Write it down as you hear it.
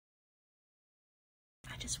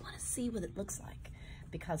just want to see what it looks like,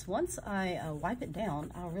 because once I wipe it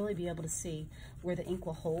down, I'll really be able to see where the ink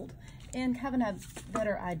will hold and have a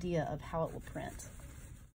better idea of how it will print.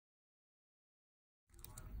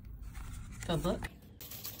 Phone book.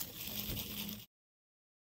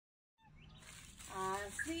 I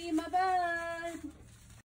see my bud.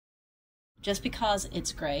 Just because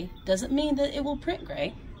it's gray doesn't mean that it will print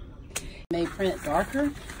gray. It may print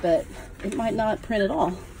darker, but it might not print at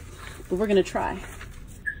all. But we're gonna try.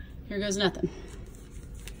 Here goes nothing.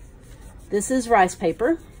 This is rice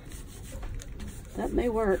paper. That may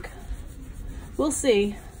work. We'll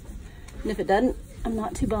see. And if it doesn't, I'm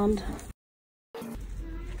not too bummed.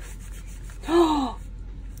 Oh,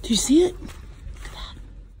 do you see it? Look at that.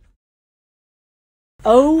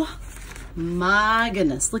 Oh my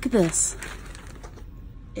goodness, look at this.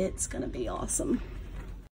 It's gonna be awesome.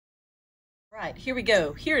 Right, here we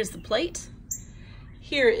go. Here is the plate.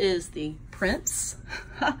 Here is the prints.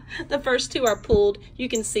 The first two are pulled. You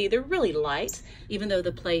can see they're really light. Even though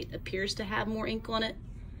the plate appears to have more ink on it,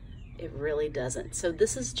 it really doesn't. So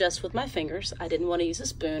this is just with my fingers. I didn't want to use a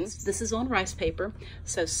spoon. This is on rice paper.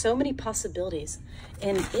 So many possibilities.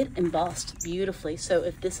 And it embossed beautifully. So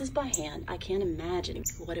if this is by hand, I can't imagine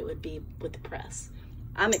what it would be with the press.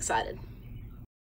 I'm excited.